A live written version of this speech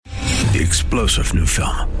The explosive new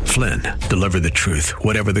film, Flynn, deliver the truth,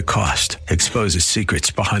 whatever the cost, exposes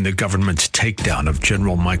secrets behind the government's takedown of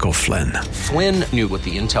General Michael Flynn. Flynn knew what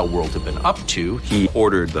the intel world had been up to. He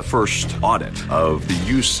ordered the first audit of the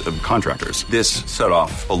use of contractors. This set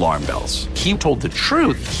off alarm bells. He told the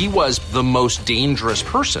truth. He was the most dangerous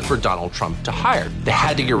person for Donald Trump to hire. They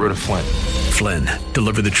had to get rid of Flynn. Flynn,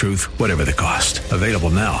 deliver the truth, whatever the cost. Available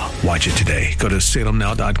now. Watch it today. Go to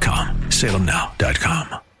salemnow.com.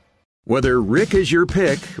 salemnow.com. Whether Rick is your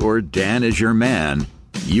pick or Dan is your man,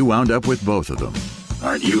 you wound up with both of them.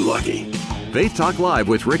 Aren't you lucky? Faith Talk Live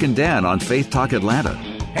with Rick and Dan on Faith Talk Atlanta.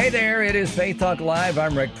 Hey there, it is Faith Talk Live.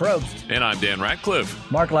 I'm Rick Probst. And I'm Dan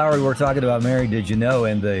Ratcliffe. Mark Lowry, we're talking about Mary Did You Know,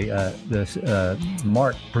 and the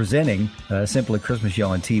Mark presenting Simply Christmas Show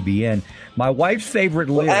on TBN. My wife's favorite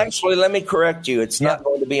lyric. Well, actually, let me correct you. It's not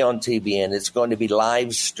going to be on TBN. It's going to be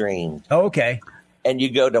live streamed. Oh, okay. And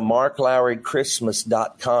you go to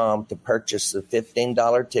marklowrychristmas.com to purchase the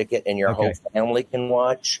 $15 ticket, and your whole family can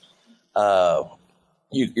watch.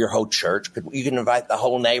 Your whole church. You can invite the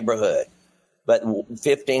whole neighborhood. But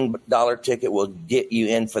 $15 ticket will get you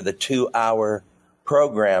in for the 2-hour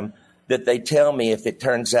program that they tell me if it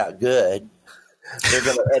turns out good, they're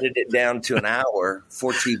going to edit it down to an hour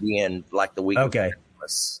for TBN like the week of Christmas.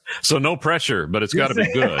 So no pressure, but it's got to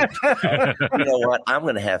be good. You know what? I'm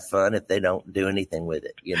going to have fun if they don't do anything with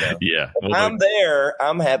it. You know? Yeah. If I'm there,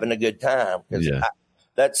 I'm having a good time because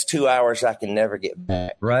that's 2 hours I can never get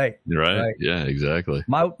back. Right. Yeah, exactly.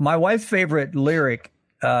 My wife's favorite lyric,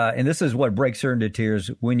 and this is what breaks her into tears.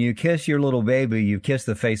 When you kiss your little baby, you kiss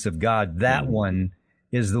the face of God. That one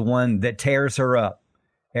is the one that tears her up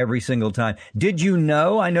every single time. Did you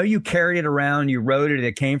know? I know you carried it around. You wrote it.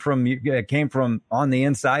 It came from on the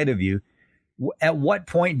inside of you. At what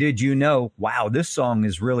point did you know, wow, this song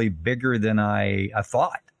is really bigger than I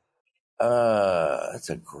thought? That's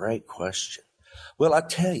a great question. Well, I'll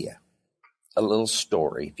tell you a little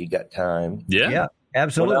story if you got time. Yeah,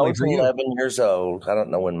 absolutely. When I was 11 years old, I don't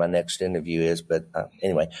know when my next interview is, but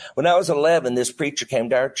anyway, when I was 11, this preacher came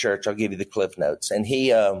to our church. I'll give you the Cliff Notes. And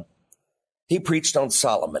he preached on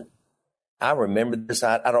Solomon. I remember this.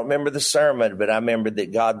 I don't remember the sermon, but I remember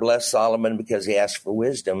that God blessed Solomon because he asked for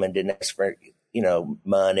wisdom and didn't ask for,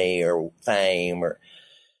 money or fame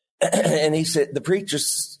and he said, the preacher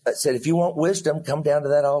said, if you want wisdom, come down to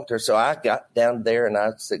that altar. So I got down there and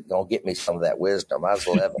I said, go get me some of that wisdom. I was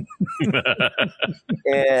 11.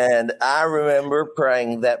 And I remember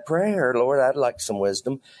praying that prayer, Lord, I'd like some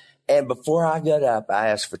wisdom. And before I got up, I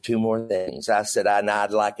asked for two more things. I said,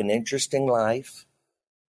 I'd like an interesting life,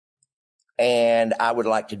 and I would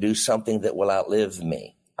like to do something that will outlive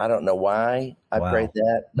me. I don't know why I prayed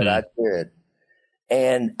that, but I did.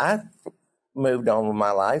 And I moved on with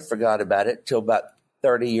my life, forgot about it, till about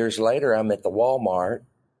 30 years later, I'm at the Walmart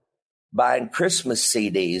buying Christmas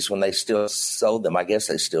CDs when they still sold them. I guess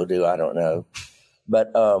they still do. I don't know.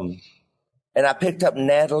 But and I picked up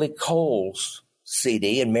Natalie Cole's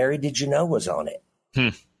CD, and Mary Did You Know was on it.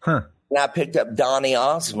 And I picked up Donny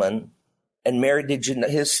Osmond, and Mary Did You Know,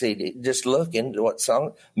 his CD, just looking at what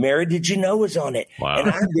song, Mary Did You Know was on it. Wow. And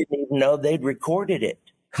I didn't even know they'd recorded it.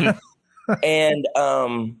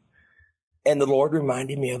 And the Lord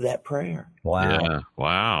reminded me of that prayer. Wow. Yeah.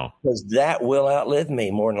 Wow. Because that will outlive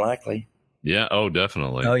me more than likely. Yeah. Oh,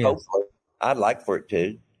 definitely. Oh, yeah. Hopefully. I'd like for it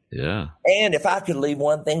to. Yeah. And if I could leave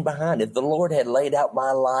one thing behind, if the Lord had laid out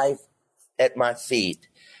my life at my feet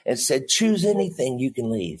and said, choose anything you can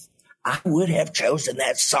leave, I would have chosen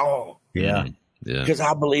that song. Yeah. Yeah. Because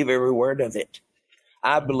I believe every word of it.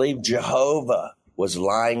 I believe Jehovah was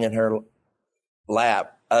lying in her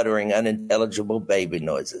lap, uttering unintelligible baby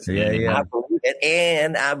noises. Yeah. I believe it,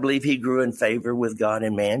 and I believe he grew in favor with God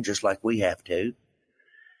and man, just like we have to.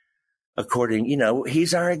 According,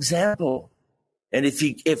 he's our example. And if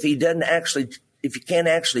you can't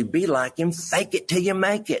actually be like him, fake it till you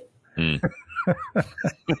make it.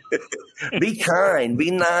 Be kind,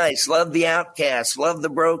 be nice, love the outcast, love the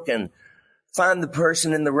broken. Find the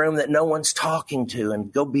person in the room that no one's talking to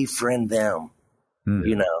and go befriend them.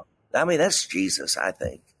 That's Jesus, I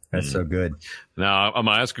think. That's so good. Now, I'm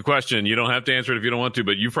going to ask a question. You don't have to answer it if you don't want to,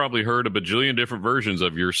 but you've probably heard a bajillion different versions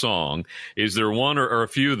of your song. Is there one or a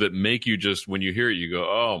few that make you just, when you hear it, you go,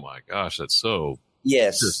 oh my gosh, that's so,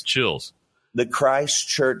 just chills. The Christ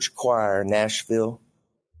Church Choir, Nashville,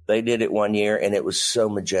 they did it one year, and it was so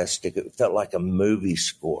majestic. It felt like a movie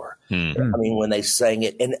score. I mean, when they sang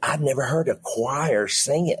it, and I'd never heard a choir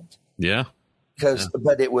sing it. Yeah.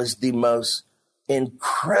 But it was the most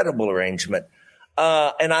incredible arrangement.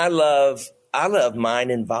 And I love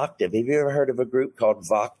Mine and Voctive. Have you ever heard of a group called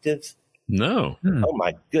Voctive? No. Oh,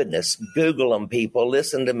 my goodness. Google them, people.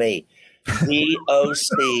 Listen to me.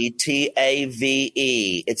 DOCTAVE.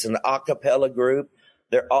 It's an a cappella group.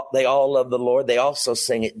 They all love the Lord. They also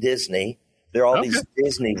sing at Disney. They're all these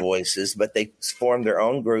Disney voices, but they formed their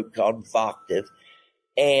own group called Voctive.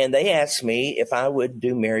 And they asked me if I would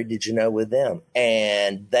do Mary Did You Know with them.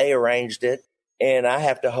 And they arranged it. And I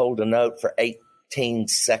have to hold a note for 18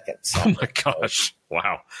 seconds. Oh, my gosh.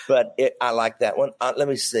 Wow. But I like that one. Let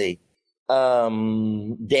me see.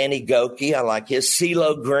 Danny Goki, I like his.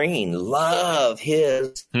 CeeLo Green, love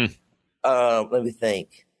his. Let me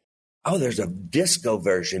think. Oh, there's a disco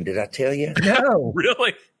version. Did I tell you? No.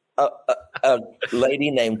 Really? A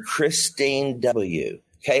lady named Christine W.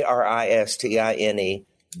 Kristine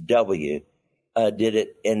W. Did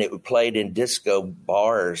it, and it played in disco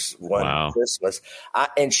bars one Christmas.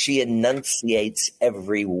 And she enunciates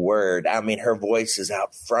every word. I mean, her voice is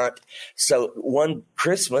out front. So one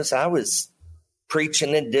Christmas, I was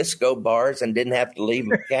preaching in disco bars and didn't have to leave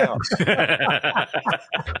my couch.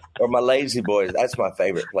 Or my Lazy Boys. That's my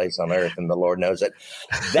favorite place on earth, and the Lord knows it.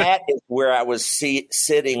 That is where I was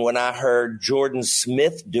sitting when I heard Jordan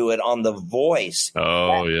Smith do it on The Voice.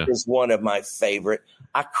 Oh, that is one of my favorite.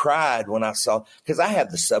 I cried when I saw, because I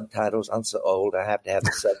have the subtitles. I'm so old, I have to have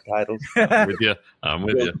the subtitles. I'm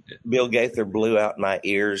with you. Bill Gaither blew out my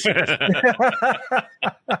ears.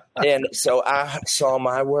 And so I saw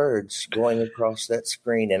my words going across that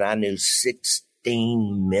screen, and I knew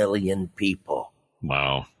 16 million people.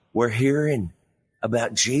 Wow. Were hearing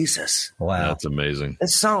about Jesus. Wow. That's amazing.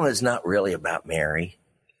 This song is not really about Mary.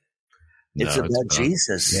 It's about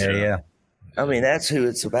Jesus. Yeah. I mean, that's who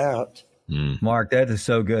it's about. Mark, that is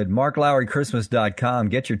so good. MarkLowryChristmas.com.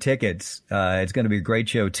 Get your tickets. It's going to be a great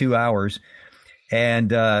show, 2 hours.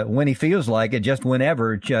 And when he feels like it, just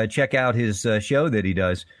whenever, check out his show that he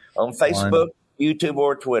does. On Facebook, YouTube,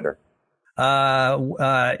 or Twitter.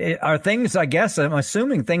 Are things, I guess, I'm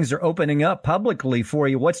assuming things are opening up publicly for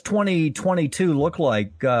you. What's 2022 look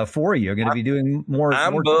like for you? You're going to be doing more.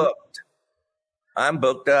 I'm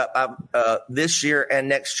booked up. This year and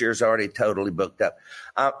next year is already totally booked up.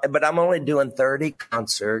 But I'm only doing 30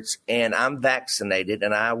 concerts, and I'm vaccinated,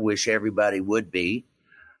 and I wish everybody would be.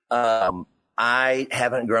 I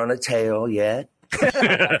haven't grown a tail yet.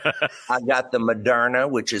 I got the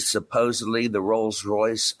Moderna, which is supposedly the Rolls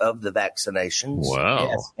Royce of the vaccinations. Wow.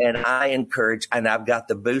 Yes. And I encourage, and I've got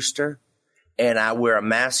the booster, and I wear a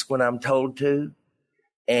mask when I'm told to.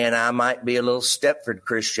 And I might be a little Stepford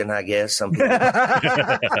Christian, I guess. Some people.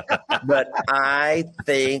 But I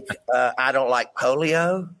think I don't like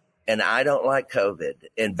polio, and I don't like COVID.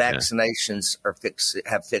 And vaccinations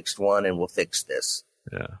have fixed one, and will fix this.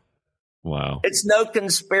 Yeah. Wow. It's no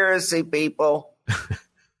conspiracy, people.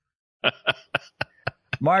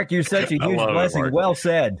 Mark, you're such a huge blessing. Mark. Well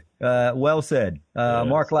said. Well said.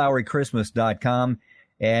 MarkLowryChristmas.com,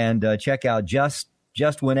 and check out just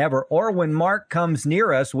whenever, or when Mark comes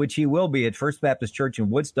near us, which he will be at First Baptist Church in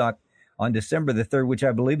Woodstock on December the 3rd, which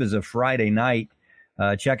I believe is a Friday night.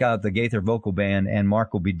 Check out the Gaither Vocal Band, and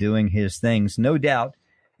Mark will be doing his things. No doubt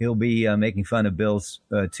he'll be making fun of Bill's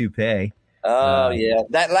toupee. Oh, yeah.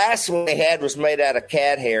 That last one he had was made out of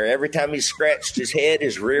cat hair. Every time he scratched his head,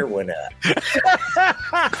 his rear went up.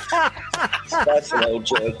 That's an old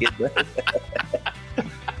joke, isn't it?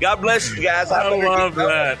 God bless you guys. I love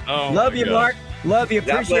that. Oh, love you, Mark. Love you.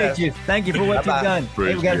 Appreciate you. Thank you for what you've done.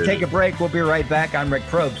 Hey, we got to take a break. We'll be right back. I'm Rick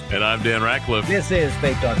Probst. And I'm Dan Ratcliffe. This is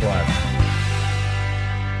Faith Talk Live.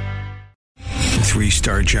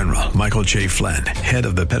 3-star General Michael J. Flynn, head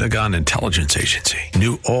of the Pentagon Intelligence Agency,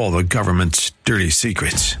 knew all the government's dirty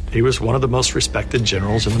secrets. He was one of the most respected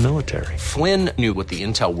generals in the military. Flynn knew what the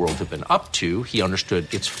intel world had been up to. He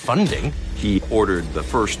understood its funding. He ordered the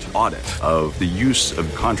first audit of the use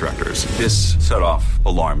of contractors. This set off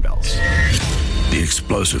alarm bells. The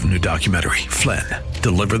explosive new documentary, Flynn,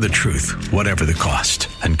 Deliver the Truth, Whatever the Cost,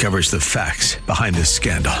 uncovers the facts behind this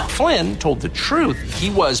scandal. Flynn told the truth. He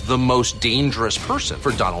was the most dangerous person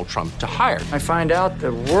for Donald Trump to hire. I find out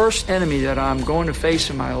the worst enemy that I'm going to face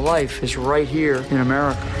in my life is right here in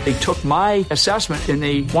America. They took my assessment and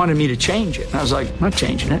they wanted me to change it. And I was like, I'm not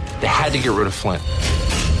changing it. They had to get rid of Flynn.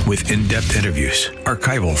 With in-depth interviews,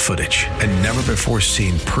 archival footage, and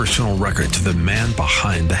never-before-seen personal records of the man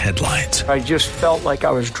behind the headlines. I just felt like I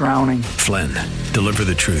was drowning. Flynn, Deliver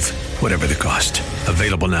the Truth, Whatever the Cost.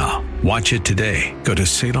 Available now. Watch it today. Go to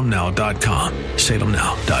salemnow.com.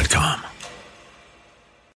 salemnow.com.